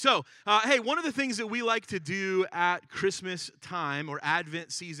So, hey, one of the things that we like to do at Christmas time or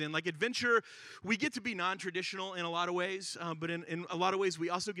Advent season, like Adventure, we get to be non-traditional in a lot of ways, but in a lot of ways, we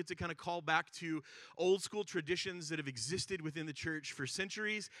also get to kind of call back to old school traditions that have existed within the church for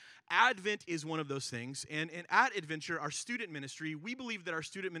centuries. Advent is one of those things, and at Adventure, our student ministry, we believe that our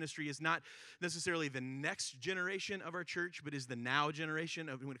student ministry is not necessarily the next generation of our church, but is the now generation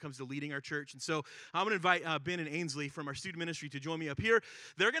when it comes to leading our church. And so I'm going to invite Ben and Ainsley from our student ministry to join me up here.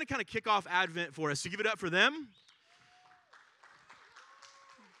 They're going to kind of kick off Advent for us. So give it up for them.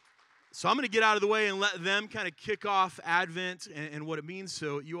 So I'm going to get out of the way and let them kind of kick off Advent and what it means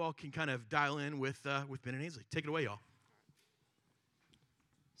so you all can kind of dial in with Ben and Ainsley. Take it away, y'all.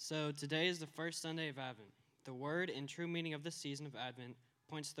 So today is the first Sunday of Advent. The word and true meaning of the season of Advent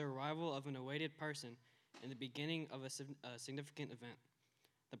points to the arrival of an awaited person and the beginning of a significant event.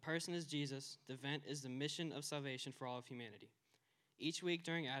 The person is Jesus. The event is the mission of salvation for all of humanity. Each week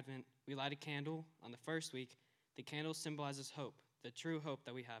during Advent, we light a candle. On the first week, the candle symbolizes hope, the true hope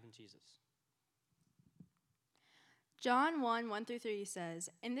that we have in Jesus. John 1:1-3 says,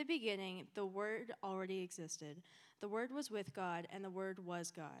 "In the beginning, the Word already existed. The Word was with God, and the Word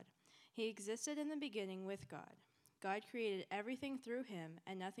was God. He existed in the beginning with God. God created everything through him,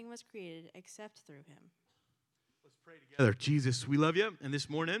 and nothing was created except through him." Let's pray together. Jesus, we love you. And this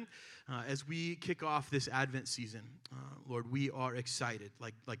morning, as we kick off this Advent season, Lord, we are excited.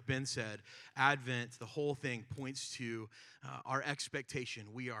 Like Ben said, Advent, the whole thing points to our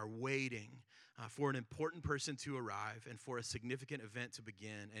expectation. We are waiting for an important person to arrive and for a significant event to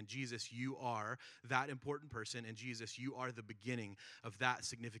begin. And Jesus, you are that important person. And Jesus, you are the beginning of that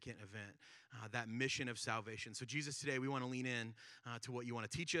significant event, that mission of salvation. So Jesus, today we want to lean in to what you want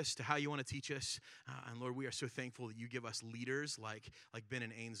to teach us, to how you want to teach us. And Lord, we are so thankful that you give us leaders like Ben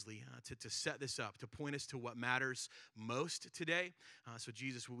and Ainsley to set this up, to point us to what matters most today. So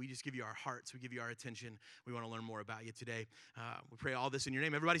Jesus, we just give you our hearts. We give you our attention. We want to learn more about you today. We pray all this in your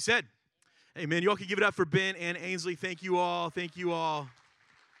name. Everybody said, amen. You all can give it up for Ben and Ainsley. Thank you all. Thank you all.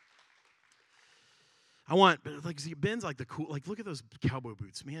 Ben's like the cool, look at those cowboy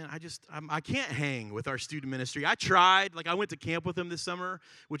boots, man. I can't hang with our student ministry. I tried, I went to camp with them this summer,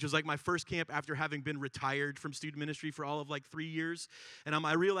 which was my first camp after having been retired from student ministry for all of 3 years. And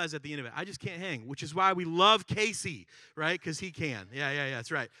I realized at the end of it, I just can't hang, which is why we love Casey, right? Because he can. Yeah, that's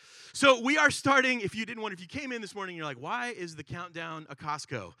right. So we are starting, if you came in this morning, you're like, why is the countdown a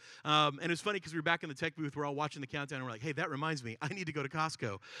Costco? And it was funny because we were back in the tech booth, we're all watching the countdown, and we're like, hey, that reminds me, I need to go to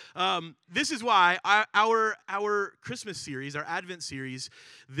Costco. This is why our Christmas series, our Advent series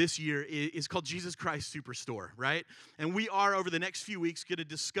this year is called Jesus Christ Superstore, right? And we are, over the next few weeks, going to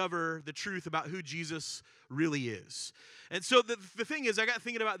discover the truth about who Jesus really is. And so the thing is, I got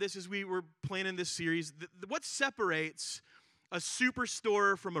thinking about this as we were planning this series. What separates a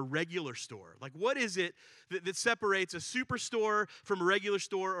superstore from a regular store? What is it that separates a superstore from a regular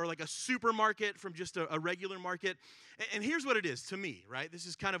store, or a supermarket from just a regular market? And here's what it is to me, right? This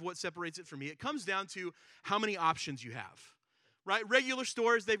is kind of what separates it for me. It comes down to how many options you have, right? Regular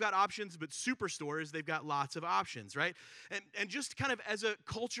stores, they've got options, but superstores, they've got lots of options, right? And just kind of as a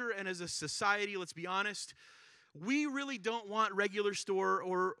culture and as a society, let's be honest, we really don't want regular store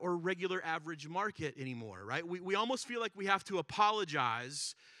or regular average market anymore, right? We almost feel like we have to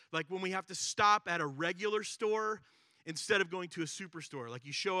apologize, when we have to stop at a regular store instead of going to a superstore.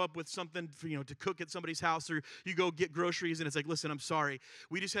 You show up with something to cook at somebody's house, or you go get groceries and it's listen, I'm sorry,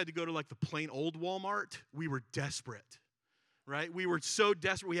 we just had to go to the plain old Walmart. We were desperate. Right? We were so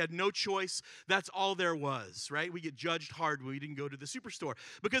desperate. We had no choice. That's all there was, right? We get judged hard when we didn't go to the superstore.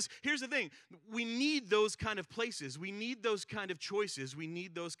 Because here's the thing. We need those kind of places. We need those kind of choices. We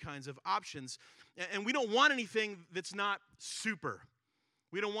need those kinds of options. And we don't want anything that's not super.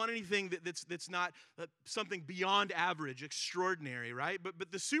 We don't want anything that's not something beyond average, extraordinary, right? But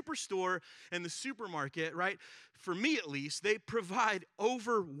the superstore and the supermarket, right, for me at least, they provide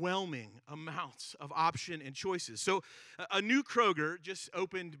overwhelming amounts of option and choices. So a new Kroger just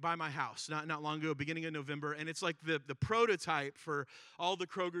opened by my house not long ago, beginning of November, and it's the prototype for all the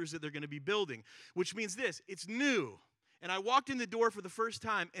Krogers that they're going to be building, which means this, it's new. And I walked in the door for the first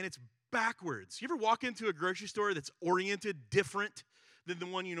time, and it's backwards. You ever walk into a grocery store that's oriented different than the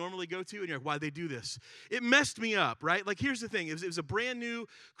one you normally go to? And you're like, why'd they do this? It messed me up, right? Here's the thing. It was a brand new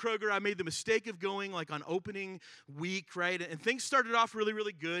Kroger. I made the mistake of going on opening week, right? And things started off really,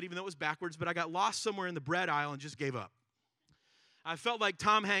 really good, even though it was backwards, but I got lost somewhere in the bread aisle and just gave up. I felt like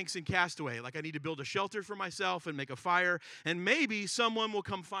Tom Hanks in Castaway, I need to build a shelter for myself and make a fire, and maybe someone will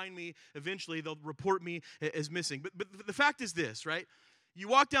come find me eventually. They'll report me as missing. But the fact is this, right? You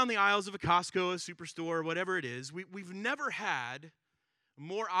walk down the aisles of a Costco, a Superstore, whatever it is, we've never had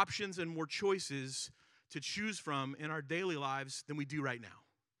more options and more choices to choose from in our daily lives than we do right now.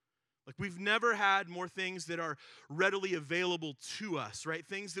 Like, we've never had more things that are readily available to us, right?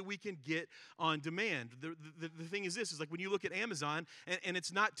 Things that we can get on demand. The thing is this, is like when you look at Amazon and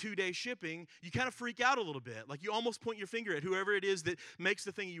it's not 2-day shipping, you kind of freak out a little bit. Like, you almost point your finger at whoever it is that makes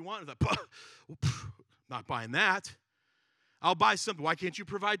the thing you want. It's like, not buying that. I'll buy something. Why can't you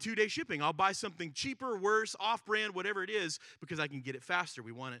provide 2-day shipping? I'll buy something cheaper, worse, off-brand, whatever it is, because I can get it faster.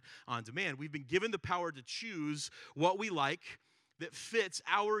 We want it on demand. We've been given the power to choose what we like that fits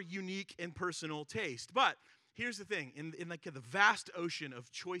our unique and personal taste. But here's the thing. In like the vast ocean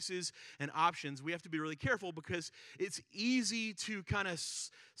of choices and options, we have to be really careful because it's easy to kind of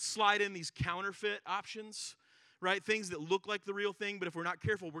slide in these counterfeit options, right? Things that look like the real thing, but if we're not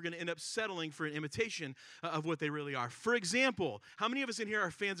careful, we're going to end up settling for an imitation of what they really are. For example, how many of us in here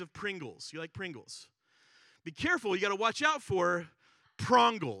are fans of Pringles? You like Pringles? Be careful. You got to watch out for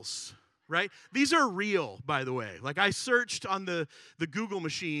Prongles. Right? These are real, by the way. Like, I searched on the Google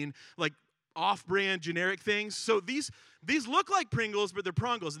machine, like, off-brand generic things. So these look like Pringles, but they're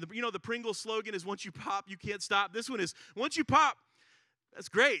Prongles. And the Pringles slogan is, once you pop, you can't stop. This one is, once you pop, that's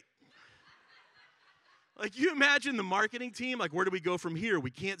great. Like, you imagine the marketing team, like, where do we go from here?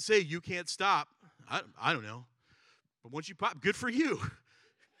 We can't say you can't stop. I don't know. But once you pop, good for you.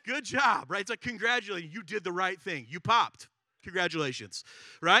 Good job, right? It's like, congratulations, you did the right thing. You popped. Congratulations,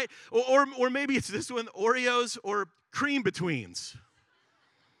 right? Or maybe it's this one, Oreos or Cream Betweens.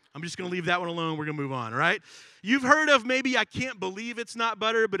 I'm just going to leave that one alone. We're going to move on, right? You've heard of maybe I can't believe it's not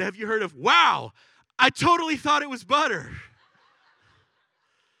butter, but have you heard of, wow, I totally thought it was butter?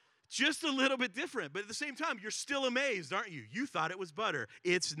 Just a little bit different, but at the same time, you're still amazed, aren't you? You thought it was butter.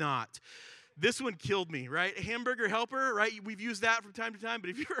 It's not. This one killed me, right? Hamburger Helper, right? We've used that from time to time, but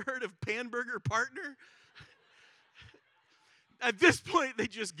have you ever heard of Pan-Burger Partner? At this point, they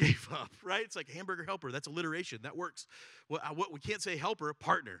just gave up, right? It's like Hamburger Helper. That's alliteration. That works. What we can't say helper,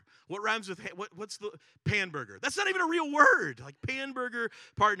 partner. What rhymes with, what's the Pan-Burger? That's not even a real word. Like Pan-Burger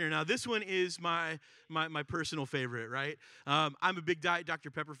Partner. Now, this one is my personal favorite, right? I'm a big Diet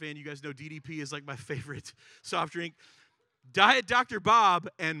Dr. Pepper fan. You guys know DDP is like my favorite soft drink. Diet Dr. Bob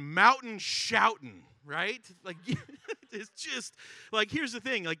and Mountain Shoutin', right? Like, it's just, like, here's the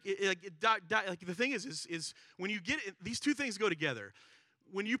thing. Like the thing is when you get it, these two things go together.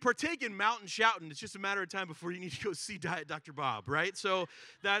 When you partake in Mountain Shoutin', it's just a matter of time before you need to go see Diet Dr. Bob, right? So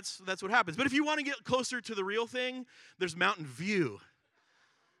that's what happens. But if you want to get closer to the real thing, there's Mountain View,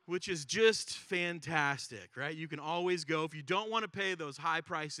 which is just fantastic, right? You can always go. If you don't want to pay those high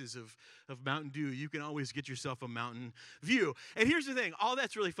prices of Mountain Dew, you can always get yourself a Mountain View. And here's the thing. All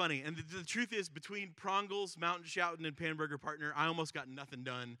that's really funny. And the truth is, between Prongles, Mountain Shoutin', and Pan-Burger Partner, I almost got nothing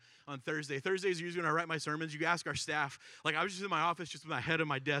done on Thursday. Thursdays are usually when I write my sermons. You ask our staff. Like, I was just in my office, just with my head on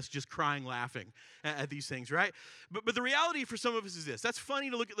my desk, just crying, laughing at these things, right? But the reality for some of us is this. That's funny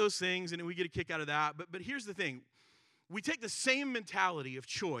to look at those things, and we get a kick out of that. But here's the thing. We take the same mentality of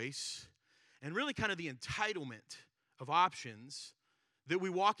choice and really kind of the entitlement of options that we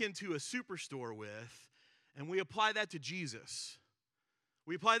walk into a superstore with, and we apply that to Jesus.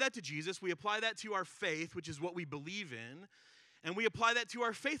 We apply that to Jesus. We apply that to our faith, which is what we believe in, and we apply that to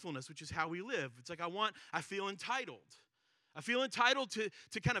our faithfulness, which is how we live. It's like I feel entitled. I feel entitled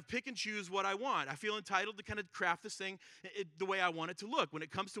to kind of pick and choose what I want. I feel entitled to kind of craft this thing the way I want it to look. When it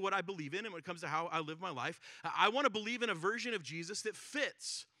comes to what I believe in and when it comes to how I live my life, I want to believe in a version of Jesus that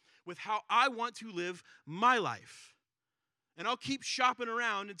fits with how I want to live my life. And I'll keep shopping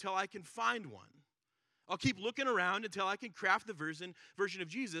around until I can find one. I'll keep looking around until I can craft the version of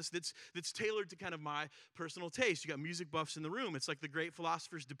Jesus that's tailored to kind of my personal taste. You got music buffs in the room. It's like the great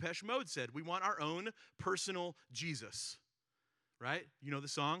philosophers Depeche Mode said, we want our own personal Jesus. Right? You know the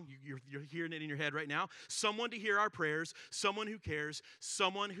song? You're hearing it in your head right now. Someone to hear our prayers, someone who cares,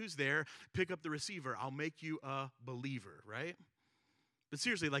 someone who's there. Pick up the receiver. I'll make you a believer, right? But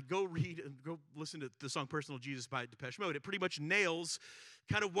seriously, like, go listen to the song Personal Jesus by Depeche Mode. It pretty much nails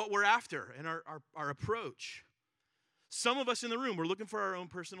kind of what we're after and our approach. Some of us in the room, we're looking for our own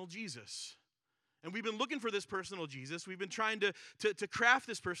personal Jesus. And we've been looking for this personal Jesus. We've been trying to craft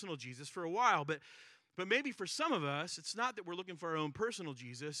this personal Jesus for a while, but maybe for some of us, it's not that we're looking for our own personal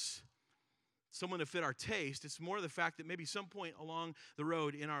Jesus, someone to fit our taste. It's more the fact that maybe some point along the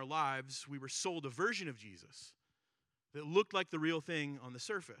road in our lives, we were sold a version of Jesus that looked like the real thing on the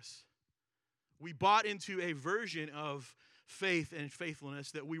surface. We bought into a version of faith and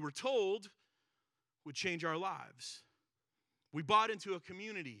faithfulness that we were told would change our lives. We bought into a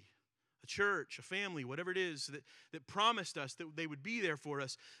community, a church, a family, whatever it is, that promised us that they would be there for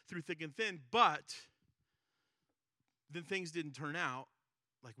us through thick and thin, but then things didn't turn out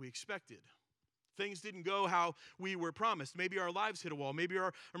like we expected. Things didn't go how we were promised. Maybe our lives hit a wall. Maybe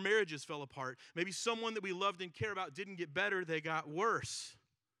our marriages fell apart. Maybe someone that we loved and cared about didn't get better, they got worse.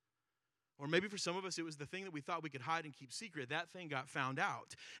 Or maybe for some of us, it was the thing that we thought we could hide and keep secret. That thing got found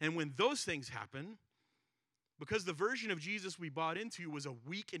out. And when those things happen, because the version of Jesus we bought into was a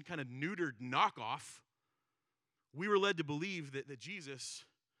weak and kind of neutered knockoff, we were led to believe that Jesus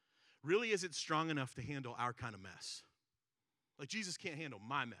really isn't strong enough to handle our kind of mess. Like, Jesus can't handle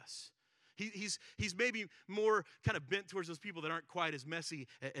my mess. He's maybe more kind of bent towards those people that aren't quite as messy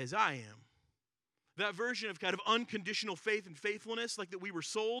as I am. That version of kind of unconditional faith and faithfulness, like that we were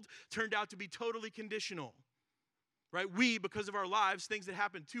sold, turned out to be totally conditional. Right? We, because of our lives, things that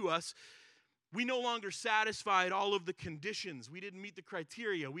happened to us, we no longer satisfied all of the conditions. We didn't meet the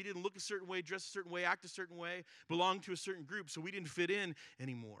criteria. We didn't look a certain way, dress a certain way, act a certain way, belong to a certain group, so we didn't fit in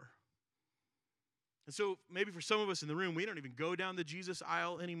anymore. And so maybe for some of us in the room, we don't even go down the Jesus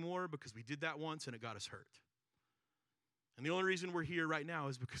aisle anymore because we did that once and it got us hurt. And the only reason we're here right now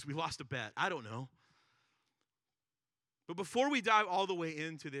is because we lost a bet. I don't know. But before we dive all the way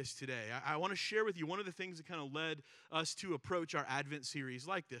into this today, I want to share with you one of the things that kind of led us to approach our Advent series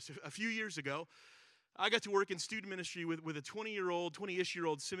like this. A few years ago, I got to work in student ministry with a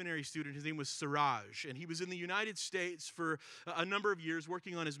 20-ish-year-old seminary student. His name was Suraj, and he was in the United States for a number of years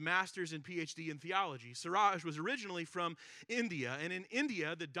working on his master's and PhD in theology. Suraj was originally from India, and in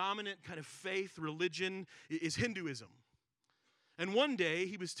India, the dominant kind of faith, religion is Hinduism. And one day,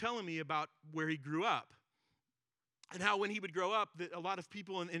 he was telling me about where he grew up. And how when he would grow up, that a lot of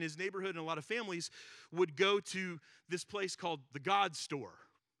people in his neighborhood and a lot of families would go to this place called the God Store,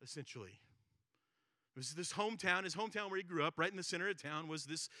 essentially. It was this hometown, his hometown where he grew up, right in the center of town was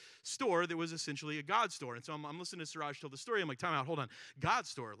this store that was essentially a God store. And so I'm listening to Suraj tell the story. I'm like, time out, hold on. God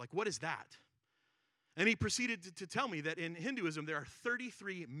store, like what is that? And he proceeded to tell me that in Hinduism, there are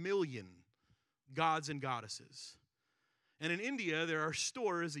 33 million gods and goddesses. And in India, there are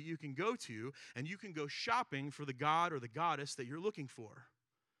stores that you can go to, and you can go shopping for the god or the goddess that you're looking for.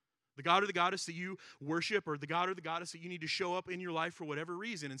 The god or the goddess that you worship, or the god or the goddess that you need to show up in your life for whatever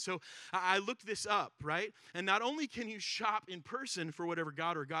reason. And so I looked this up, right? And not only can you shop in person for whatever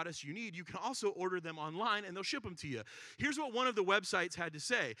god or goddess you need, you can also order them online, and they'll ship them to you. Here's what one of the websites had to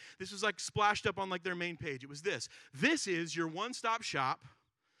say. This was like splashed up on like their main page. It was this. This is your one-stop shop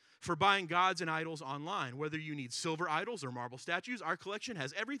for buying gods and idols online. Whether you need silver idols or marble statues, our collection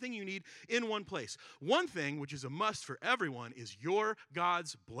has everything you need in one place. One thing, which is a must for everyone, is your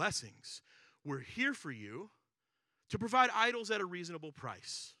God's blessings. We're here for you to provide idols at a reasonable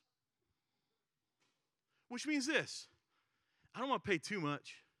price. Which means this, I don't want to pay too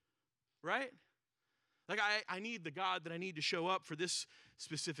much, right? Like I need the God that I need to show up for this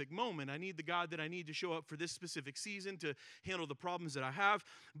specific moment. I need the God that I need to show up for this specific season to handle the problems that I have,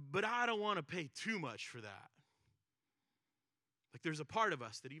 but I don't want to pay too much for that. Like there's a part of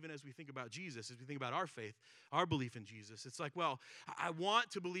us that even as we think about Jesus, as we think about our faith, our belief in Jesus, it's like, well, I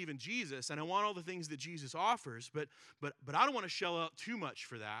want to believe in Jesus and I want all the things that Jesus offers, but I don't want to shell out too much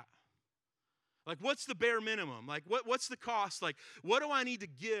for that. Like, what's the bare minimum? Like, what's the cost? Like, what do I need to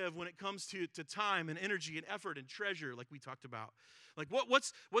give when it comes to time and energy and effort and treasure, like we talked about? Like,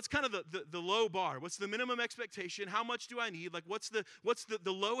 what's kind of the low bar? What's the minimum expectation? How much do I need? Like, what's the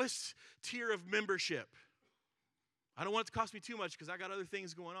lowest tier of membership? I don't want it to cost me too much because I got other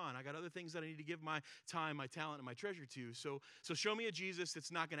things going on. I got other things that I need to give my time, my talent, and my treasure to. So show me a Jesus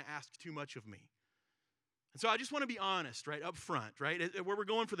that's not going to ask too much of me. And so I just want to be honest, right, up front, right, where we're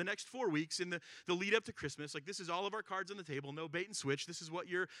going for the next 4 weeks in the lead up to Christmas. Like, this is all of our cards on the table, no bait and switch. This is what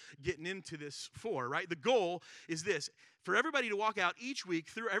you're getting into this for, right? The goal is this, for everybody to walk out each week,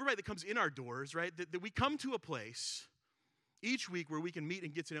 through everybody that comes in our doors, right, that we come to a place each week where we can meet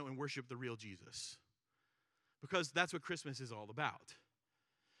and get to know and worship the real Jesus. Because that's what Christmas is all about.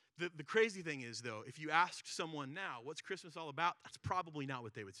 The crazy thing is, though, if you ask someone now, what's Christmas all about? That's probably not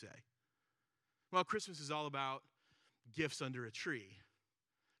what they would say. Well, Christmas is all about gifts under a tree.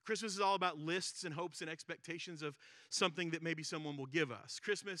 Christmas is all about lists and hopes and expectations of something that maybe someone will give us.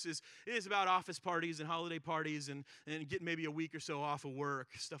 Christmas is about office parties and holiday parties and getting maybe a week or so off of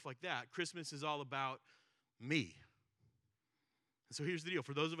work, stuff like that. Christmas is all about me. And so here's the deal.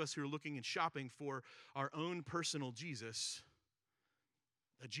 For those of us who are looking and shopping for our own personal Jesus,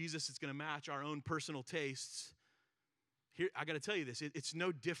 a Jesus that's going to match our own personal tastes, here I got to tell you this, it's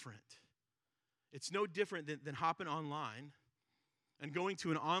no different. It's no different than hopping online and going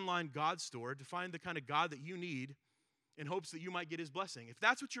to an online God store to find the kind of God that you need in hopes that you might get his blessing. If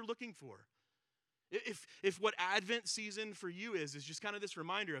that's what you're looking for, If what Advent season for you is just kind of this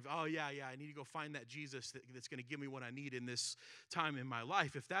reminder of, oh, yeah, I need to go find that Jesus that's going to give me what I need in this time in my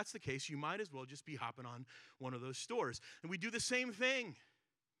life. If that's the case, you might as well just be hopping on one of those stores. And we do the same thing.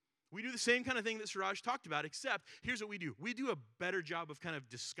 We do the same kind of thing that Suraj talked about, except here's what we do. We do a better job of kind of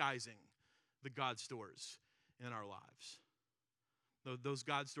disguising the God stores in our lives. Those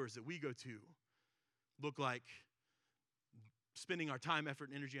God stores that we go to look like spending our time, effort,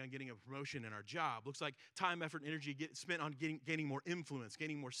 and energy on getting a promotion in our job. Looks like time, effort, and energy spent on gaining more influence,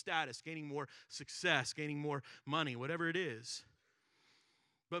 gaining more status, gaining more success, gaining more money, whatever it is.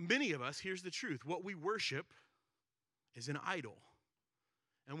 But many of us, here's the truth, what we worship is an idol.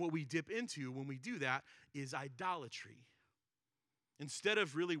 And what we dip into when we do that is idolatry. Instead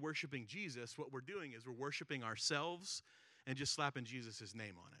of really worshiping Jesus, what we're doing is we're worshiping ourselves and just slapping Jesus'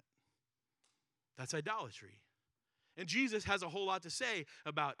 name on it. That's idolatry. And Jesus has a whole lot to say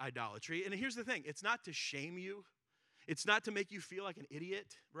about idolatry. And here's the thing. It's not to shame you. It's not to make you feel like an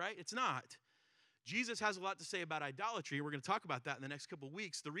idiot, right? It's not. Jesus has a lot to say about idolatry. We're going to talk about that in the next couple of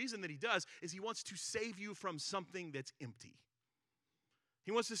weeks. The reason that he does is he wants to save you from something that's empty.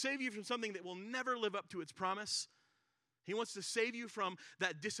 He wants to save you from something that will never live up to its promise. He wants to save you from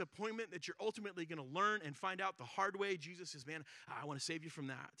that disappointment that you're ultimately going to learn and find out the hard way. Jesus says, man, I want to save you from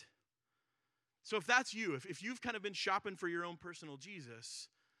that. So if that's you, if you've kind of been shopping for your own personal Jesus,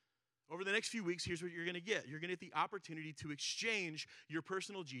 over the next few weeks, here's what you're going to get. You're going to get the opportunity to exchange your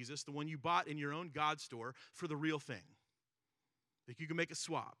personal Jesus, the one you bought in your own God store, for the real thing. Like you can make a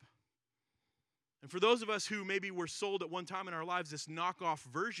swap. And for those of us who maybe were sold at one time in our lives this knockoff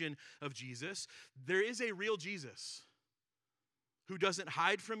version of Jesus, there is a real Jesus who doesn't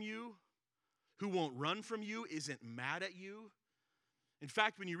hide from you, who won't run from you, isn't mad at you. In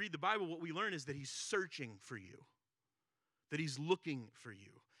fact, when you read the Bible, what we learn is that he's searching for you, that he's looking for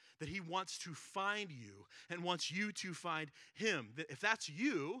you, that he wants to find you and wants you to find him. That if that's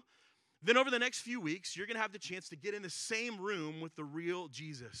you, then over the next few weeks, you're going to have the chance to get in the same room with the real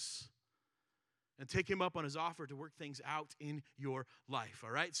Jesus and take him up on his offer to work things out in your life,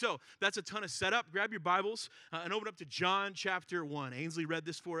 all right? So that's a ton of setup. Grab your Bibles and open up to John chapter 1. Ainsley read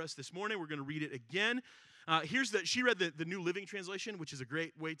this for us this morning. We're going to read it again. She read the New Living Translation, which is a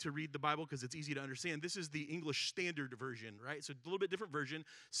great way to read the Bible because it's easy to understand. This is the English Standard Version, right? So a little bit different version,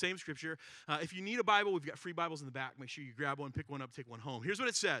 same scripture. If you need a Bible, we've got free Bibles in the back. Make sure you grab one, pick one up, take one home. Here's what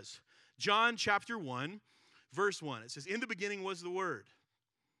it says. John chapter 1, verse 1. It says, in the beginning was the Word,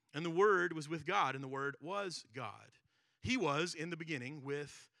 and the Word was with God, and the Word was God. He was in the beginning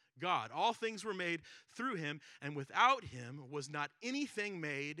with God. All things were made through him, and without him was not anything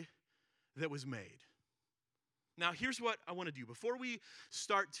made that was made. Now, here's what I want to do. Before we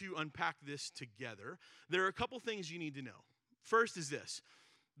start to unpack this together, there are a couple things you need to know. First is this.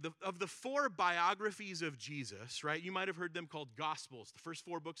 Of the four biographies of Jesus, right, you might have heard them called Gospels. The first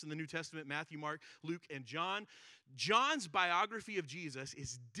four books in the New Testament, Matthew, Mark, Luke, and John. John's biography of Jesus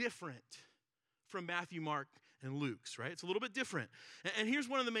is different from Matthew, Mark, and Luke's, right? It's a little bit different. And here's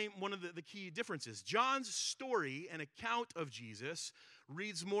one of the key differences. John's story and account of Jesus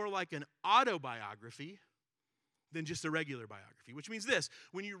reads more like an autobiography than just a regular biography, which means this.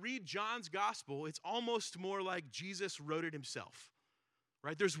 When you read John's gospel, it's almost more like Jesus wrote it himself,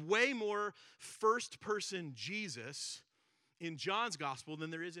 right? There's way more first-person Jesus in John's gospel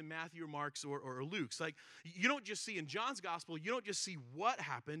than there is in Matthew or Mark's or Luke's. Like, you don't just see in John's gospel, you don't just see what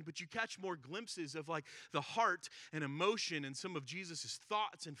happened, but you catch more glimpses of like the heart and emotion and some of Jesus'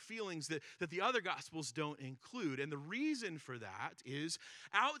 thoughts and feelings that the other gospels don't include. And the reason for that is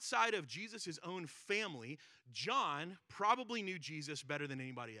outside of Jesus' own family, John probably knew Jesus better than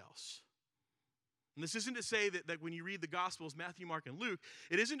anybody else. And this isn't to say that when you read the Gospels, Matthew, Mark, and Luke,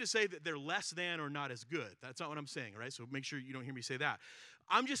 it isn't to say that they're less than or not as good. That's not what I'm saying, right? So make sure you don't hear me say that.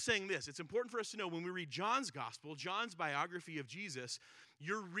 I'm just saying this. It's important for us to know when we read John's Gospel, John's biography of Jesus,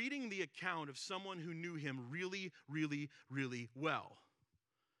 you're reading the account of someone who knew him really, really, really well.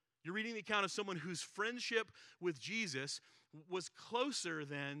 You're reading the account of someone whose friendship with Jesus was closer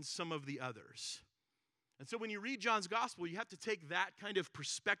than some of the others. And so when you read John's gospel, you have to take that kind of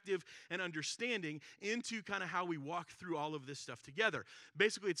perspective and understanding into kind of how we walk through all of this stuff together.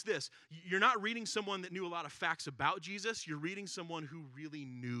 Basically, it's this. You're not reading someone that knew a lot of facts about Jesus. You're reading someone who really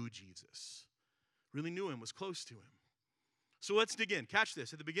knew Jesus, really knew him, was close to him. So let's dig in. Catch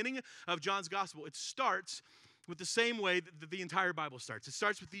this. At the beginning of John's gospel, it starts with the same way that the entire Bible starts. It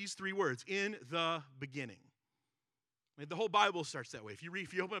starts with these three words, in the beginning. The whole Bible starts that way. If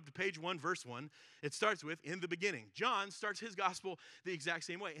you open up to page 1, verse 1, it starts with, in the beginning. John starts his gospel the exact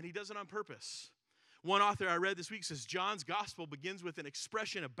same way, and he does it on purpose. One author I read this week says John's gospel begins with an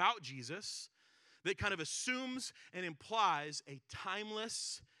expression about Jesus that kind of assumes and implies a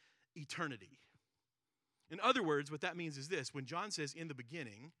timeless eternity. In other words, what that means is this. When John says in the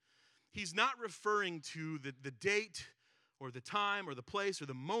beginning, he's not referring to the date or the time or the place or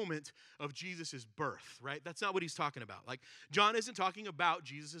the moment of Jesus' birth, right? That's not what he's talking about. Like, John isn't talking about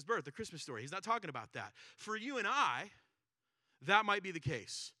Jesus' birth, the Christmas story. He's not talking about that. For you and I, that might be the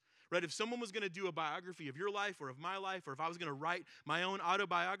case, right? If someone was going to do a biography of your life or of my life, or if I was going to write my own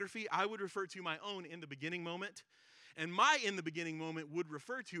autobiography, I would refer to my own in the beginning moment. And my in the beginning moment would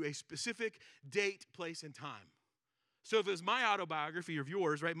refer to a specific date, place, and time. So if it was my autobiography or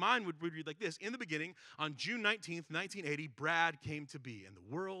yours, right, mine would read like this. In the beginning, on June 19th, 1980, Brad came to be, and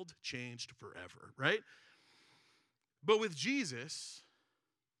the world changed forever, right? But with Jesus,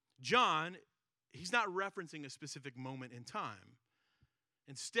 John, he's not referencing a specific moment in time.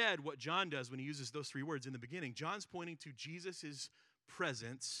 Instead, what John does when he uses those three words in the beginning, John's pointing to Jesus'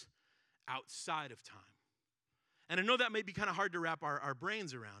 presence outside of time. And I know that may be kind of hard to wrap our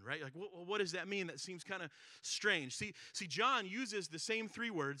brains around, right? Like, what does that mean? That seems kind of strange. See, John uses the same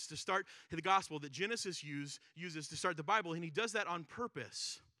three words to start the gospel that Genesis uses to start the Bible, and he does that on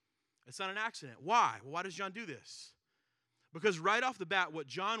purpose. It's not an accident. Why? Well, why does John do this? Because right off the bat, what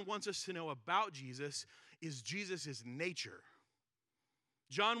John wants us to know about Jesus is Jesus' nature.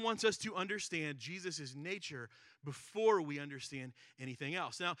 John wants us to understand Jesus' nature before we understand anything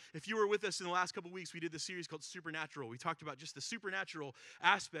else. Now, if you were with us in the last couple of weeks, we did this series called Supernatural. We talked about just the supernatural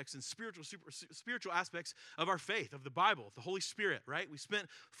aspects and spiritual aspects of our faith, of the Bible, the Holy Spirit, right? We spent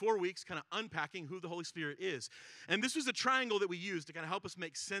 4 weeks kind of unpacking who the Holy Spirit is. And this was a triangle that we used to kind of help us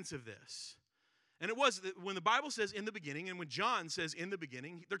make sense of this. And it was that when the Bible says in the beginning and when John says in the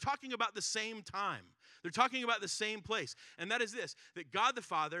beginning, they're talking about the same time. They're talking about the same place. And that is this, that God the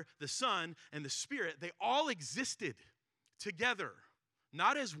Father, the Son, and the Spirit, they all existed together,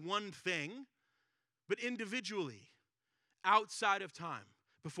 not as one thing, but individually, outside of time,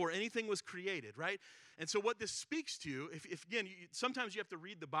 before anything was created, right? And so what this speaks to, if again, sometimes you have to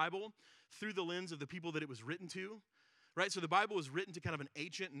read the Bible through the lens of the people that it was written to. Right, so the Bible was written to kind of an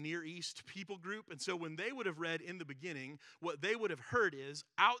ancient Near East people group. And so when they would have read in the beginning, what they would have heard is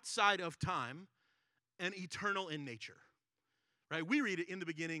outside of time and eternal in nature. Right, we read it in the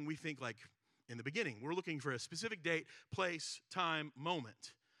beginning, we think like in the beginning. We're looking for a specific date, place, time,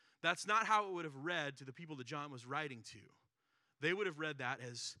 moment. That's not how it would have read to the people that John was writing to. They would have read that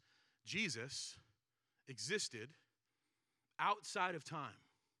as Jesus existed outside of time.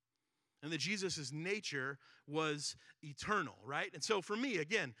 And that Jesus' nature was eternal, right? And so for me,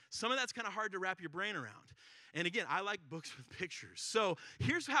 again, some of that's kind of hard to wrap your brain around. And again, I like books with pictures. So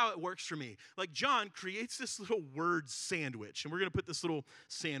here's how it works for me. Like John creates this little word sandwich. And we're going to put this little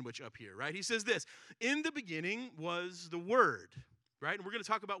sandwich up here, right? He says this, in the beginning was the Word, right? And we're going to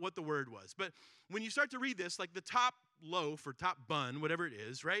talk about what the Word was. But when you start to read this, like the top loaf or top bun, whatever it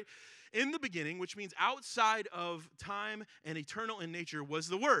is, right? In the beginning, which means outside of time and eternal in nature, was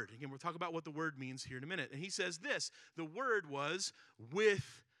the Word. Again, we'll talk about what the Word means here in a minute. And he says this, the Word was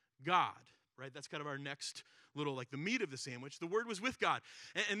with God, right? That's kind of our next little, like the meat of the sandwich. The Word was with God.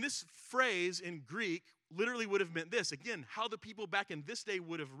 And this phrase in Greek literally would have meant this. Again, how the people back in this day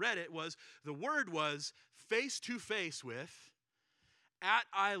would have read it was, the Word was face to face with, at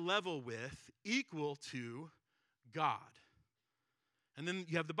eye level with, equal to God. And then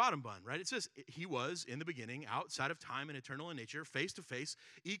you have the bottom bun, right? It says he was in the beginning, outside of time and eternal in nature, face to face,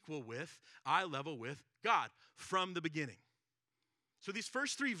 equal with, eye level with God from the beginning. So these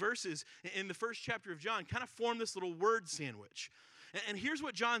first three verses in the first chapter of John kind of form this little word sandwich. And here's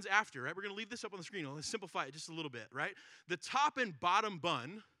what John's after, right? We're going to leave this up on the screen. Let's simplify it just a little bit, right? The top and bottom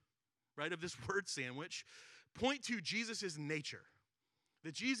bun, right, of this word sandwich point to Jesus' nature.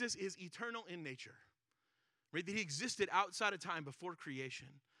 That Jesus is eternal in nature. Right, that he existed outside of time before creation.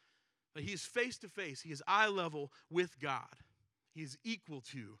 But he is face to face. He is eye level with God. He is equal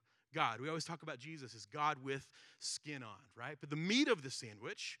to God. We always talk about Jesus as God with skin on, right? But the meat of the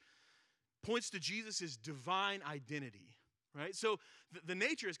sandwich points to Jesus' divine identity, right? So the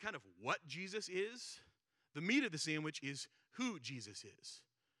nature is kind of what Jesus is. The meat of the sandwich is who Jesus is.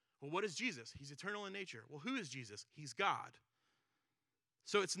 Well, what is Jesus? He's eternal in nature. Well, who is Jesus? He's God.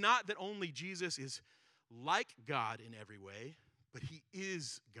 So it's not that only Jesus is like God in every way, but he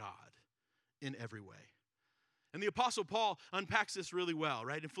is God in every way. And the Apostle Paul unpacks this really well,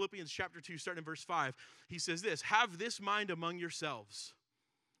 right? In Philippians chapter 2, starting in verse 5, he says this, have this mind among yourselves,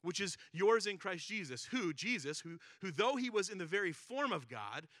 which is yours in Christ Jesus, who though he was in the very form of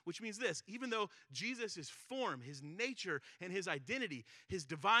God, which means this, even though Jesus' form, his nature, and his identity, his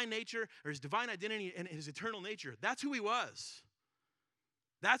divine nature, or his divine identity and his eternal nature, that's who he was.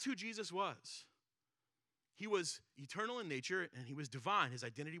 That's who Jesus was. He was eternal in nature, and he was divine. His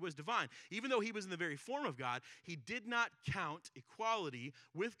identity was divine. Even though he was in the very form of God, he did not count equality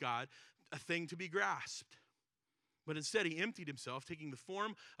with God a thing to be grasped. But instead, he emptied himself, taking the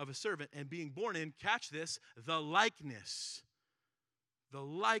form of a servant and being born in, catch this, the likeness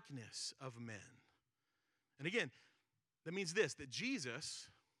of men. And again, that means this, that Jesus,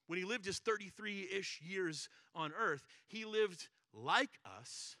 when he lived his 33-ish years on earth, he lived like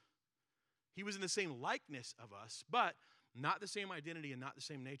us. He was in the same likeness of us, but not the same identity and not the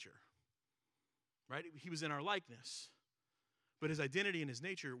same nature. Right? He was in our likeness, but his identity and his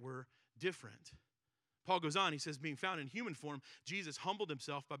nature were different. Paul goes on, he says, being found in human form, Jesus humbled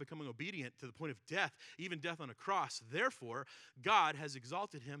himself by becoming obedient to the point of death, even death on a cross. Therefore, God has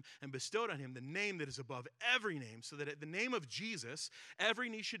exalted him and bestowed on him the name that is above every name, so that at the name of Jesus, every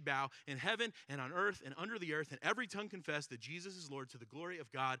knee should bow in heaven and on earth and under the earth, and every tongue confess that Jesus is Lord, to the glory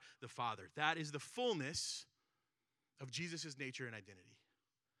of God the Father. That is the fullness of Jesus' nature and identity.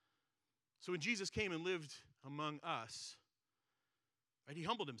 So when Jesus came and lived among us, right, he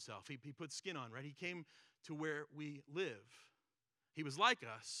humbled himself. He put skin on, right? He came to where we live. He was like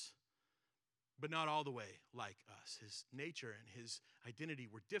us, but not all the way like us. His nature and his identity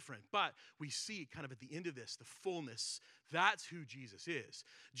were different. But we see kind of at the end of this, the fullness. That's who Jesus is.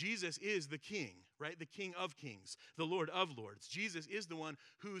 Jesus is the King, right? The King of kings, the Lord of lords. Jesus is the one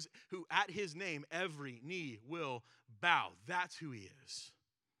who at his name every knee will bow. That's who he is.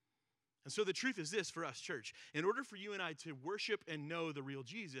 And so the truth is this for us, church. In order for you and I to worship and know the real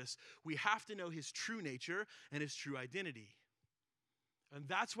Jesus, we have to know his true nature and his true identity. And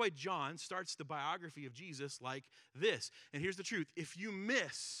that's why John starts the biography of Jesus like this. And here's the truth. If you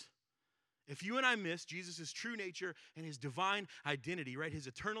and I miss Jesus' true nature and his divine identity, right, his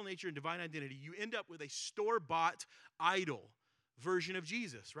eternal nature and divine identity, you end up with a store-bought idol version of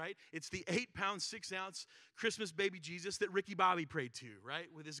Jesus, right? It's the 8-pound, 6-ounce Christmas baby Jesus that Ricky Bobby prayed to, right?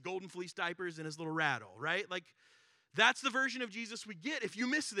 With his golden fleece diapers and his little rattle, right? Like, that's the version of Jesus we get if you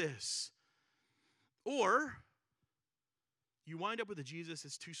miss this. Or you wind up with a Jesus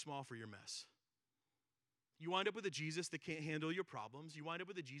that's too small for your mess. You wind up with a Jesus that can't handle your problems. You wind up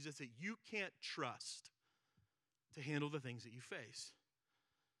with a Jesus that you can't trust to handle the things that you face.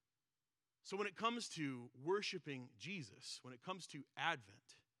 So when it comes to worshiping Jesus, when it comes to Advent,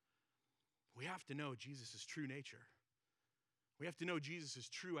 we have to know Jesus' true nature. We have to know Jesus'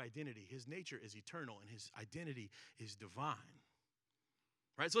 true identity. His nature is eternal and his identity is divine.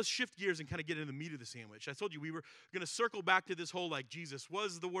 Right, so let's shift gears and kind of get into the meat of the sandwich. I told you we were going to circle back to this whole, like, Jesus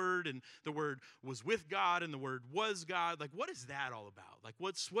was the Word, and the Word was with God, and the Word was God. Like, what is that all about? Like,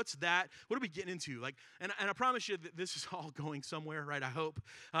 what's that? What are we getting into? Like, and I promise you that this is all going somewhere, right? I hope.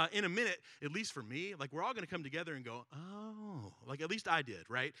 In a minute, at least for me, like, we're all going to come together and go, oh, like, at least I did,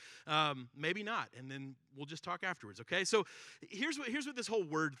 right? Maybe not, and then we'll just talk afterwards, okay? So here's what this whole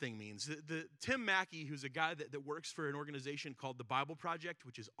word thing means. Tim Mackey, who's a guy that works for an organization called the Bible Project,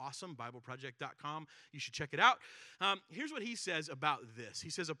 which is awesome, BibleProject.com. You should check it out. Here's what he says about this. He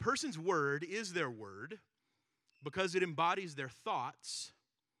says, a person's word is their word because it embodies their thoughts,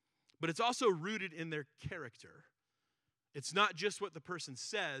 but it's also rooted in their character. It's not just what the person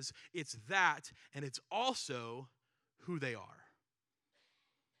says, it's that, and it's also who they are.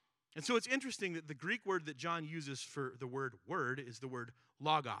 And so it's interesting that the Greek word that John uses for the word is the word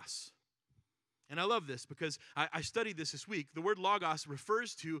logos. And I love this because I studied this week. The word logos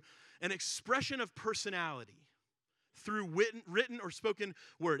refers to an expression of personality through written or spoken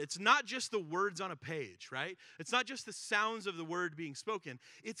word. It's not just the words on a page, right? It's not just the sounds of the word being spoken.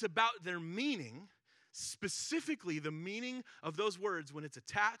 It's about their meaning, specifically the meaning of those words when it's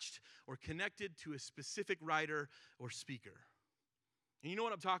attached or connected to a specific writer or speaker. And you know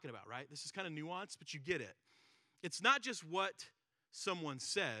what I'm talking about, right? This is kind of nuanced, but you get it. It's not just what someone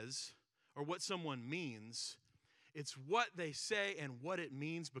says or what someone means. It's what they say and what it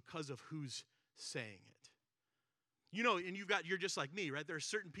means because of who's saying it. You know, and you're just like me, right? There are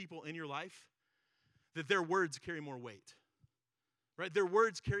certain people in your life that their words carry more weight, right? Their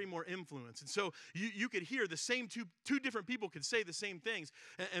words carry more influence. And so you could hear the same two different people could say the same things.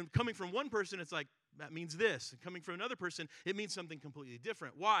 And coming from one person, it's like, that means this. And coming from another person, it means something completely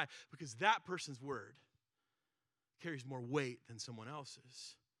different. Why? Because that person's word carries more weight than someone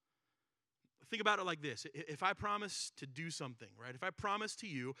else's. Think about it like this. If I promise to do something, right? If I promise to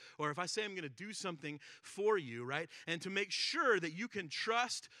you, or if I say I'm going to do something for you, right? And to make sure that you can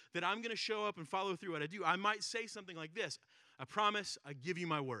trust that I'm going to show up and follow through what I do, I might say something like this. I promise, I give you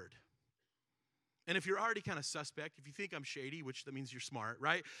my word. And if you're already kind of suspect, if you think I'm shady, which that means you're smart,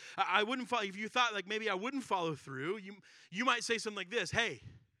 right? I wouldn't follow. If you thought like maybe I wouldn't follow through, you might say something like this. Hey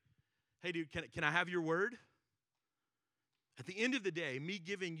dude, can I have your word? At the end of the day, me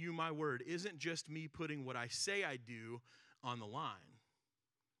giving you my word isn't just me putting what I say I do on the line,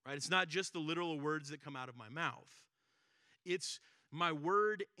 right? It's not just the literal words that come out of my mouth. It's my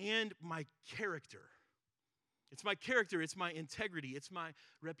word and my character. It's my character, it's my integrity, it's my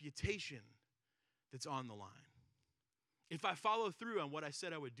reputation that's on the line. If I follow through on what I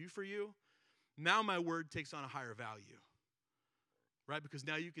said I would do for you, now my word takes on a higher value, right? Because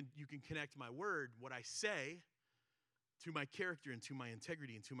now you can connect my word, what I say, to my character and to my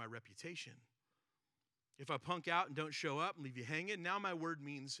integrity and to my reputation. If I punk out and don't show up and leave you hanging, now my word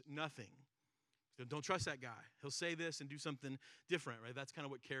means nothing. So don't trust that guy. He'll say this and do something different, right? That's kind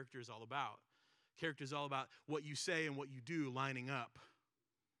of what character is all about. Character is all about what you say and what you do lining up.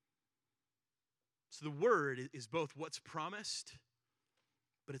 So the word is both what's promised,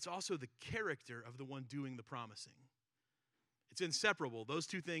 but it's also the character of the one doing the promising. It's inseparable. Those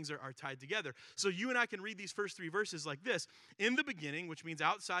two things are tied together. So you and I can read these first three verses like this. In the beginning, which means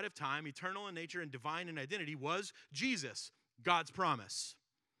outside of time, eternal in nature and divine in identity, was Jesus, God's promise.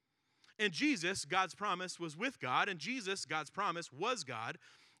 And Jesus, God's promise, was with God. And Jesus, God's promise, was God.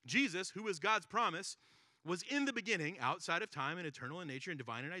 Jesus, who is God's promise, was in the beginning, outside of time and eternal in nature and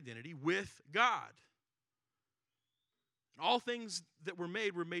divine in identity, with God. All things that were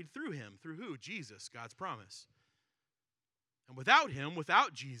made through him. Through who? Jesus, God's promise. And without him,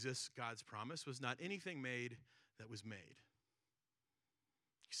 without Jesus, God's promise, was not anything made that was made.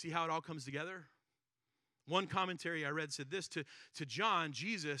 You see how it all comes together? One commentary I read said this, to John,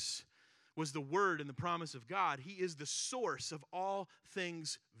 Jesus was the word and the promise of God. He is the source of all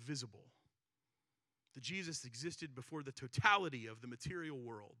things visible. That Jesus existed before the totality of the material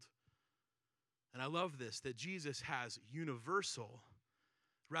world. And I love this, that Jesus has universal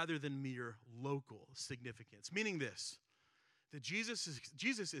rather than mere local significance. Meaning this, that Jesus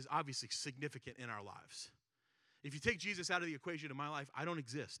is obviously significant in our lives. If you take Jesus out of the equation in my life, I don't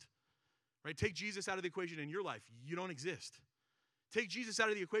exist. Right? Take Jesus out of the equation in your life, you don't exist. Take Jesus out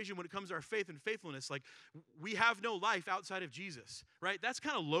of the equation when it comes to our faith and faithfulness. Like, we have no life outside of Jesus, right? That's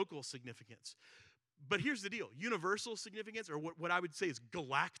kind of local significance. But here's the deal. Universal significance, or what I would say is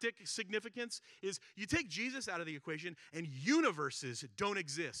galactic significance, is you take Jesus out of the equation and universes don't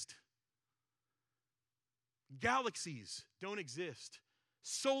exist. Galaxies don't exist.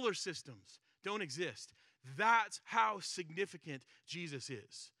 Solar systems don't exist. That's how significant Jesus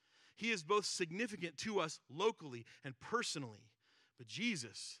is. He is both significant to us locally and personally, but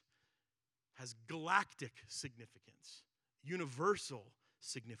Jesus has galactic significance, universal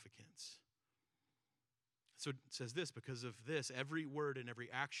significance. So it says this, because of this, every word and every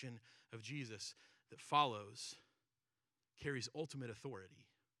action of Jesus that follows carries ultimate authority.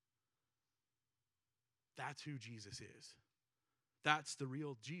 That's who Jesus is. That's the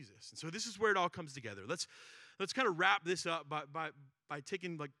real Jesus. And so this is where it all comes together. Let's kind of wrap this up by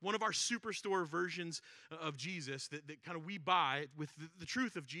taking like one of our Superstore versions of Jesus that kind of we buy with the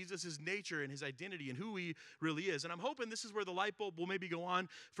truth of Jesus' nature and his identity and who he really is. And I'm hoping this is where the light bulb will maybe go on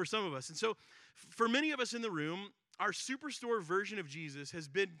for some of us. And so for many of us in the room, our Superstore version of Jesus has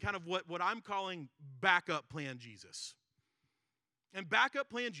been kind of what I'm calling backup plan Jesus. And backup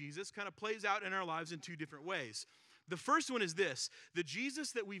plan Jesus kind of plays out in our lives in two different ways. The first one is this: the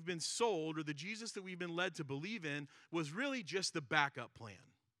Jesus that we've been sold, or the Jesus that we've been led to believe in, was really just the backup plan.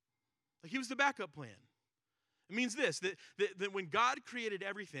 Like, he was the backup plan. It means this, that when God created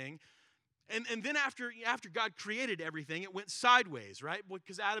everything, and then after God created everything, it went sideways, right?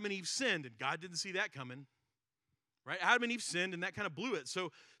 Because Adam and Eve sinned, and God didn't see that coming. Right? Adam and Eve sinned, and that kind of blew it.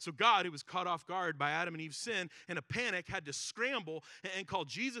 So God, who was caught off guard by Adam and Eve's sin, in a panic, had to scramble and call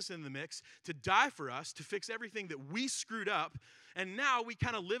Jesus in the mix to die for us, to fix everything that we screwed up. And now we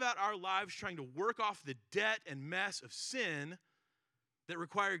kind of live out our lives trying to work off the debt and mess of sin that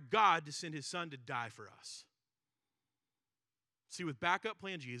required God to send his son to die for us. See, with backup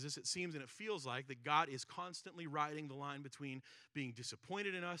plan Jesus, it seems and it feels like that God is constantly riding the line between being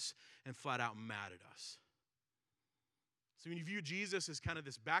disappointed in us and flat out mad at us. So when you view Jesus as kind of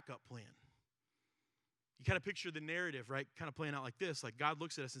this backup plan, you kind of picture the narrative, right, kind of playing out like this. Like, God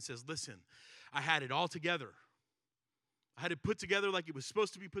looks at us and says, listen, I had it all together. I had it put together like it was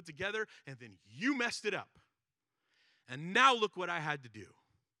supposed to be put together, and then you messed it up. And now look what I had to do.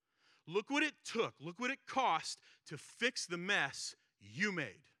 Look what it took. Look what it cost to fix the mess you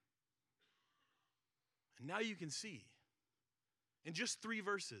made. And now you can see, in just 3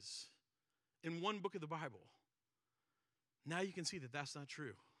 verses, in one book of the Bible, now you can see that that's not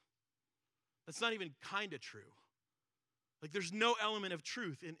true. That's not even kind of true. Like, there's no element of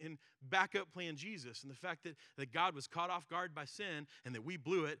truth in backup plan Jesus and the fact that God was caught off guard by sin and that we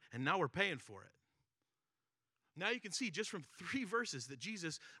blew it and now we're paying for it. Now you can see just from 3 verses that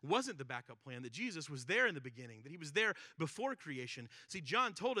Jesus wasn't the backup plan, that Jesus was there in the beginning, that he was there before creation. See,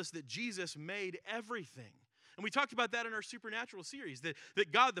 John told us that Jesus made everything. And we talked about that in our supernatural series, that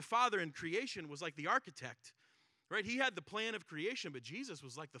God the Father in creation was like the architect, right? He had the plan of creation, but Jesus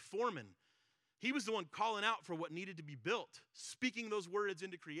was like the foreman. He was the one calling out for what needed to be built, speaking those words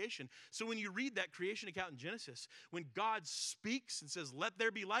into creation. So when you read that creation account in Genesis, when God speaks and says, "Let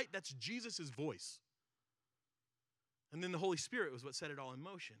there be light," that's Jesus' voice. And then the Holy Spirit was what set it all in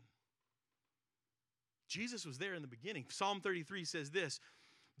motion. Jesus was there in the beginning. Psalm 33 says this,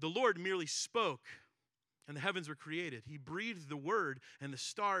 "The Lord merely spoke, and the heavens were created. He breathed the word, and the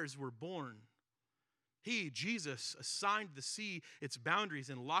stars were born." He, Jesus, assigned the sea its boundaries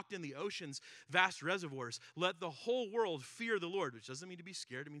and locked in the ocean's vast reservoirs. Let the whole world fear the Lord, which doesn't mean to be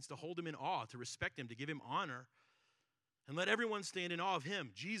scared. It means to hold him in awe, to respect him, to give him honor. And let everyone stand in awe of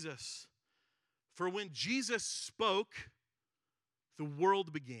him, Jesus. For when Jesus spoke, the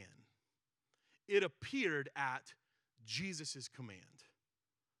world began. It appeared at Jesus' command.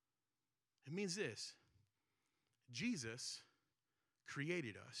 It means this: Jesus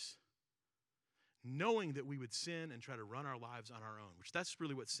created us, knowing that we would sin and try to run our lives on our own, which that's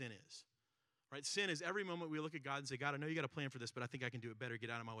really what sin is. Right? Sin is every moment we look at God and say, "God, I know you got a plan for this, but I think I can do it better. Get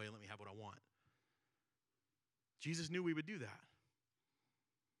out of my way and let me have what I want." Jesus knew we would do that.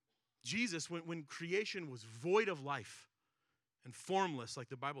 Jesus, when creation was void of life and formless, like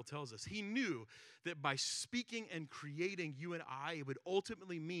the Bible tells us, he knew that by speaking and creating you and I, it would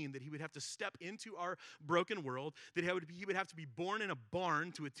ultimately mean that he would have to step into our broken world, that he would have to be born in a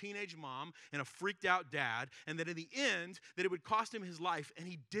barn to a teenage mom and a freaked out dad, and that in the end, that it would cost him his life, and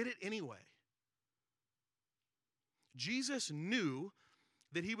he did it anyway. Jesus knew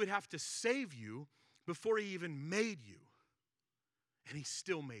that he would have to save you before he even made you, and he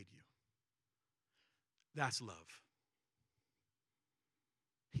still made you. That's love.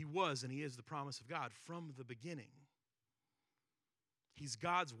 He was and he is the promise of God from the beginning. He's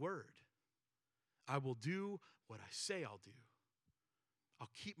God's word. I will do what I say I'll do.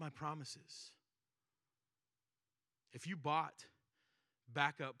 I'll keep my promises. If you bought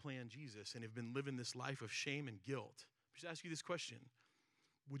backup plan Jesus and have been living this life of shame and guilt, I just ask you this question: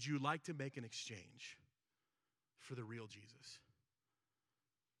 would you like to make an exchange for the real Jesus?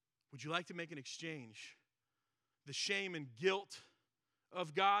 Would you like to make an exchange? The shame and guilt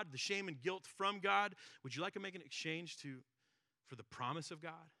of God, the shame and guilt from God, would you like to make an exchange for the promise of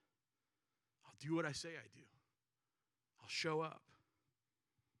God? I'll do what I say I do. I'll show up.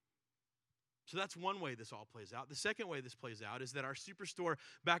 So that's one way this all plays out. The second way this plays out is that our Superstore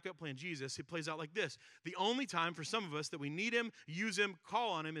backup plan Jesus, it plays out like this. The only time for some of us that we need him, use him,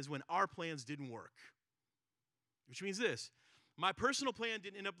 call on him is when our plans didn't work. Which means this: my personal plan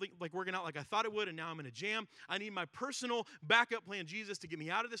didn't end up like working out like I thought it would, and now I'm in a jam. I need my personal backup plan, Jesus, to get me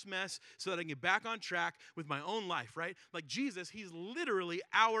out of this mess so that I can get back on track with my own life, right? Like Jesus, he's literally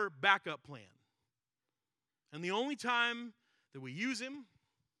our backup plan. And the only time that we use him,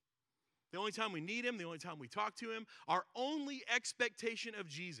 the only time we need him, the only time we talk to him, our only expectation of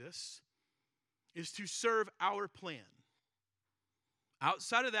Jesus is to serve our plan.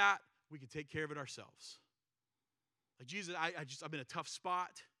 Outside of that, we can take care of it ourselves. Like, Jesus, I'm in a tough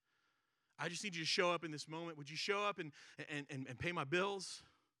spot. I just need you to show up in this moment. Would you show up and pay my bills?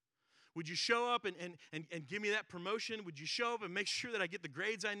 Would you show up and give me that promotion? Would you show up and make sure that I get the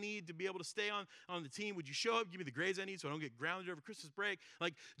grades I need to be able to stay on the team? Would you show up, give me the grades I need so I don't get grounded over Christmas break?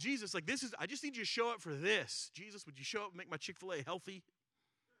 Like, Jesus, like I just need you to show up for this. Jesus, would you show up and make my Chick-fil-A healthy?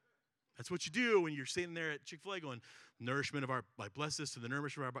 That's what you do when you're sitting there at Chick-fil-A going, nourishment of our, like, bless this to the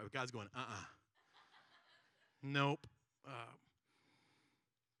nourishment of our body. God's going, nope.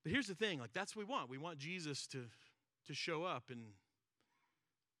 But here's the thing, like, that's what we want. We want Jesus to show up and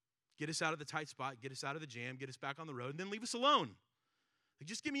get us out of the tight spot, get us out of the jam, get us back on the road, and then leave us alone. Like,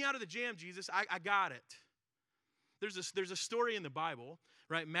 just get me out of the jam, Jesus. I got it. There's a story in the Bible,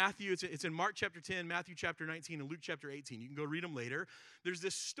 right? Matthew, it's in Mark chapter 10, Matthew chapter 19, and Luke chapter 18. You can go read them later. There's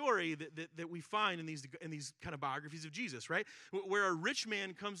this story that we find in these kind of biographies of Jesus, right? Where a rich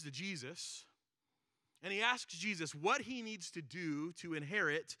man comes to Jesus, and he asks Jesus what he needs to do to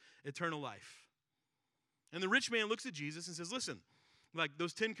inherit eternal life. And the rich man looks at Jesus and says, listen, like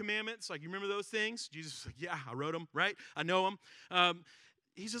those 10 commandments, like you remember those things? Jesus is like, yeah, I wrote them, right? I know them.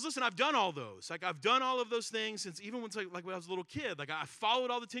 He says, listen, I've done all those. Like, I've done all of those things since even when I was a little kid. Like, I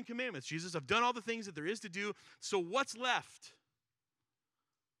followed all the 10 commandments. Jesus, I've done all the things that there is to do. So what's left?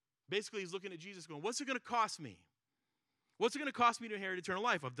 Basically, he's looking at Jesus going, what's it going to cost me? What's it going to cost me to inherit eternal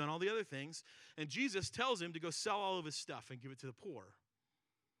life? I've done all the other things. And Jesus tells him to go sell all of his stuff and give it to the poor.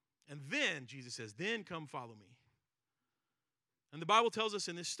 And then, Jesus says, then come follow me. And the Bible tells us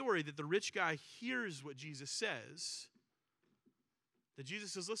in this story that the rich guy hears what Jesus says. That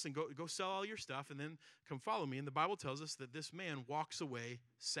Jesus says, listen, go sell all your stuff and then come follow me. And the Bible tells us that this man walks away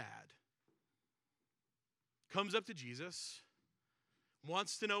sad. Comes up to Jesus,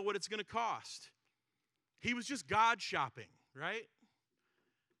 wants to know what it's going to cost. He was just God shopping, right?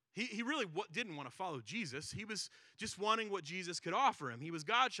 He really didn't want to follow Jesus. He was just wanting what Jesus could offer him. He was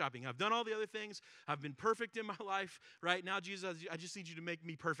God shopping. I've done all the other things. I've been perfect in my life. Right now, Jesus, I just need you to make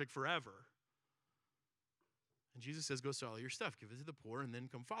me perfect forever. And Jesus says, go sell all your stuff, give it to the poor, and then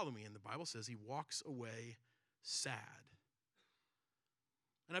come follow me. And the Bible says he walks away sad.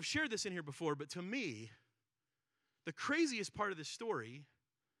 And I've shared this in here before, but to me, the craziest part of this story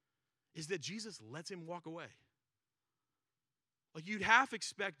is that Jesus lets him walk away. Like you'd half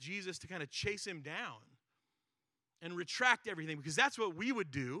expect Jesus to kind of chase him down and retract everything, because that's what we would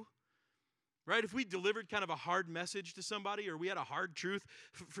do, right? If we delivered kind of a hard message to somebody, or we had a hard truth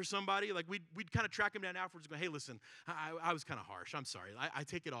for somebody, like we'd kind of track him down afterwards and go, hey, listen, I was kind of harsh. I'm sorry. I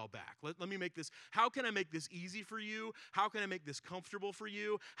take it all back. Let me make this, how can I make this easy for you? How can I make this comfortable for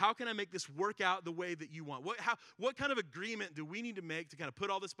you? How can I make this work out the way that you want? What kind of agreement do we need to make to kind of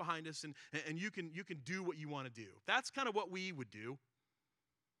put all this behind us and you can do what you want to do? That's kind of what we would do.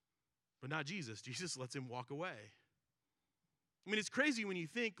 But not Jesus. Jesus lets him walk away. I mean, it's crazy when you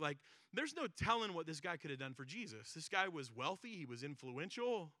think, like, there's no telling what this guy could have done for Jesus. This guy was wealthy. He was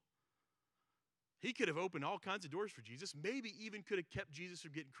influential. He could have opened all kinds of doors for Jesus, maybe even could have kept Jesus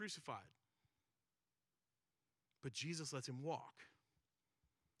from getting crucified. But Jesus lets him walk.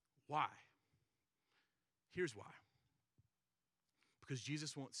 Why? Here's why. Because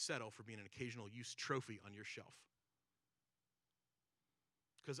Jesus won't settle for being an occasional use trophy on your shelf.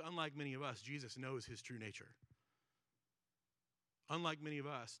 Because unlike many of us, Jesus knows his true nature. Unlike many of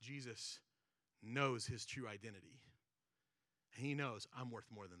us, Jesus knows his true identity. And he knows I'm worth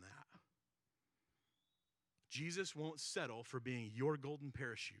more than that. Jesus won't settle for being your golden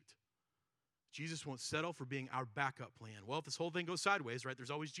parachute. Jesus won't settle for being our backup plan. Well, if this whole thing goes sideways, right,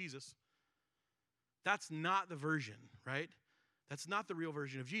 there's always Jesus. That's not the version, right? That's not the real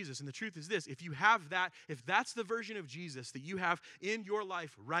version of Jesus. And the truth is this, if you have that, if that's the version of Jesus that you have in your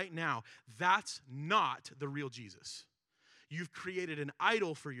life right now, that's not the real Jesus. You've created an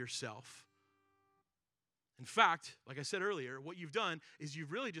idol for yourself. In fact, like I said earlier, what you've done is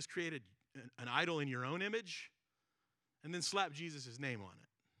you've really just created an idol in your own image and then slapped Jesus' name on it.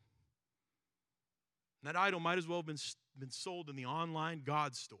 And that idol might as well have been sold in the online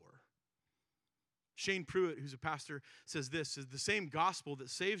God store. Shane Pruitt, who's a pastor, says this, is the same gospel that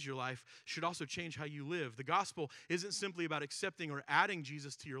saves your life should also change how you live. The gospel isn't simply about accepting or adding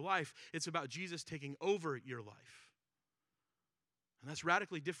Jesus to your life. It's about Jesus taking over your life. And that's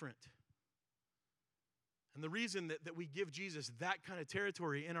radically different. And the reason that we give Jesus that kind of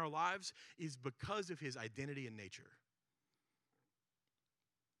territory in our lives is because of his identity and nature.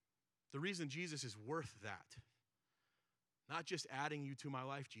 The reason Jesus is worth that, not just adding you to my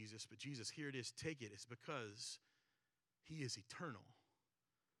life, Jesus, but Jesus, here it is, take it, is because he is eternal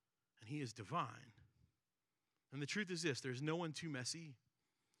and he is divine. And the truth is this, there's no one too messy.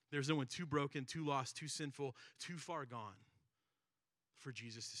 There's no one too broken, too lost, too sinful, too far gone for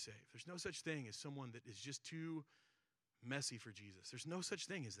Jesus to save. There's no such thing as someone that is just too messy for Jesus. There's no such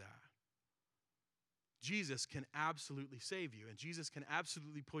thing as that. Jesus can absolutely save you, and Jesus can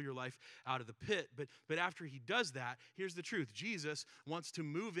absolutely pull your life out of the pit. But after he does that, here's the truth. Jesus wants to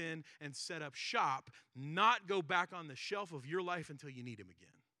move in and set up shop, not go back on the shelf of your life until you need him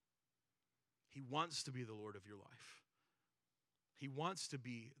again. He wants to be the Lord of your life. He wants to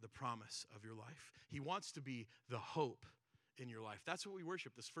be the promise of your life. He wants to be the hope in your life. That's what we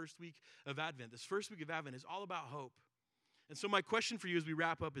worship this first week of Advent. This first week of Advent is all about hope. And so my question for you as we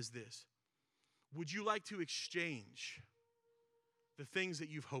wrap up is this. Would you like to exchange the things that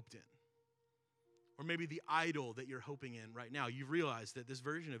you've hoped in? Or maybe the idol that you're hoping in right now? You've realized that this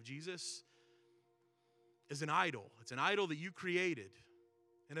version of Jesus is an idol. It's an idol that you created.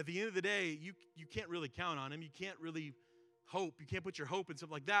 And at the end of the day, you can't really count on him. You can't really hope. You can't put your hope in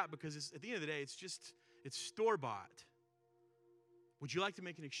something like that because at the end of the day, it's store-bought. Would you like to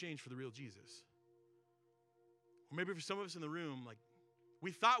make an exchange for the real Jesus? Or maybe for some of us in the room, like,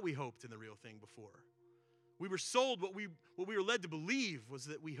 we thought we hoped in the real thing before. We were sold what we were led to believe was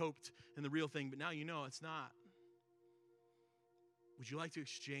that we hoped in the real thing, but now you know it's not. Would you like to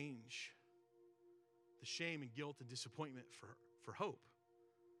exchange the shame and guilt and disappointment for hope?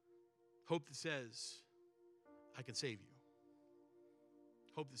 Hope that says, I can save you.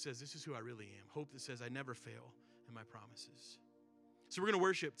 Hope that says, this is who I really am. Hope that says, I never fail in my promises. So we're going to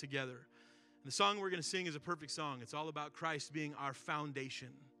worship together. And the song we're going to sing is a perfect song. It's all about Christ being our foundation.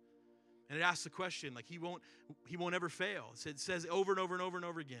 And it asks the question, like, he won't ever fail. It says over and over and over and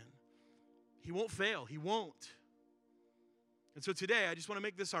over again. He won't fail. He won't. And so today, I just want to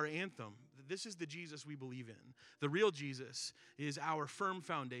make this our anthem. This is the Jesus we believe in. The real Jesus is our firm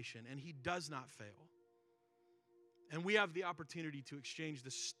foundation, and he does not fail. And we have the opportunity to exchange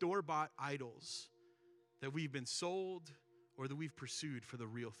the store-bought idols that we've been sold or that we've pursued for the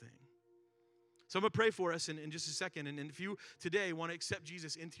real thing. So I'm going to pray for us in just a second. And if you today want to accept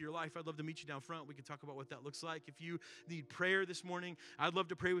Jesus into your life, I'd love to meet you down front. We can talk about what that looks like. If you need prayer this morning, I'd love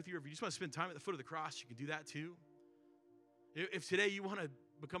to pray with you. If you just want to spend time at the foot of the cross, you can do that too. If today you want to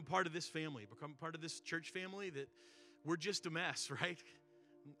become part of this family, become part of this church family, that we're just a mess, right?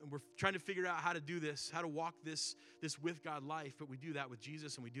 And we're trying to figure out how to do this, how to walk this with God life, but we do that with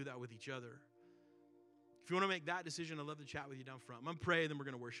Jesus and we do that with each other. If you want to make that decision, I'd love to chat with you down front. I'm going to pray, then we're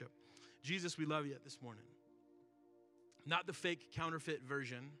going to worship. Jesus, we love you this morning. Not the fake counterfeit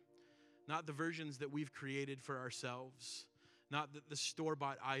version, not the versions that we've created for ourselves, not the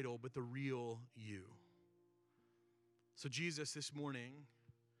store-bought idol, but the real you. So Jesus, this morning,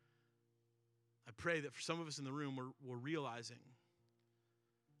 I pray that for some of us in the room, we're realizing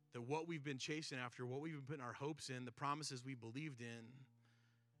that what we've been chasing after, what we've been putting our hopes in, the promises we believed in,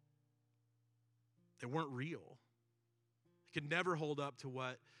 they weren't real. It could never hold up to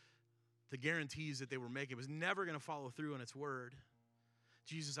what the guarantees that they were making. It was never going to follow through on its word.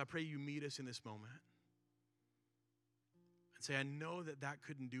 Jesus, I pray you meet us in this moment and say, I know that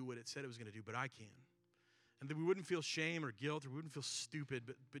couldn't do what it said it was going to do, but I can. And that we wouldn't feel shame or guilt or we wouldn't feel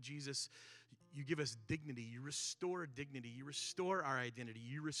stupid, but Jesus, you give us dignity. You restore dignity. You restore our identity.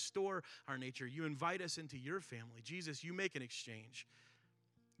 You restore our nature. You invite us into your family. Jesus, you make an exchange.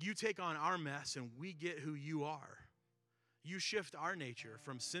 You take on our mess and we get who you are. You shift our nature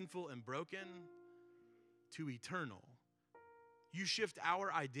from sinful and broken to eternal. You shift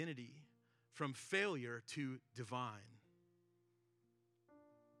our identity from failure to divine.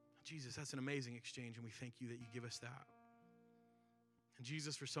 Jesus, that's an amazing exchange, and we thank you that you give us that. And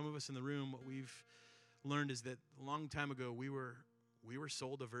Jesus, for some of us in the room, what we've learned is that a long time ago, we were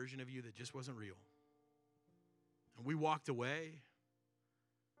sold a version of you that just wasn't real. And we walked away.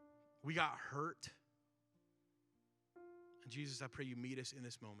 We got hurt. And Jesus, I pray you meet us in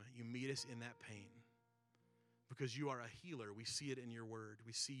this moment. You meet us in that pain. Because you are a healer. We see it in your word.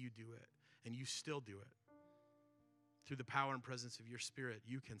 We see you do it. And you still do it. Through the power and presence of your Spirit,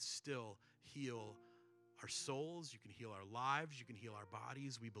 you can still heal our souls. You can heal our lives. You can heal our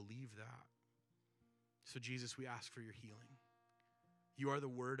bodies. We believe that. So Jesus, we ask for your healing. You are the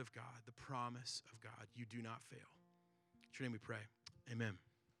word of God, the promise of God. You do not fail. In your name we pray. Amen.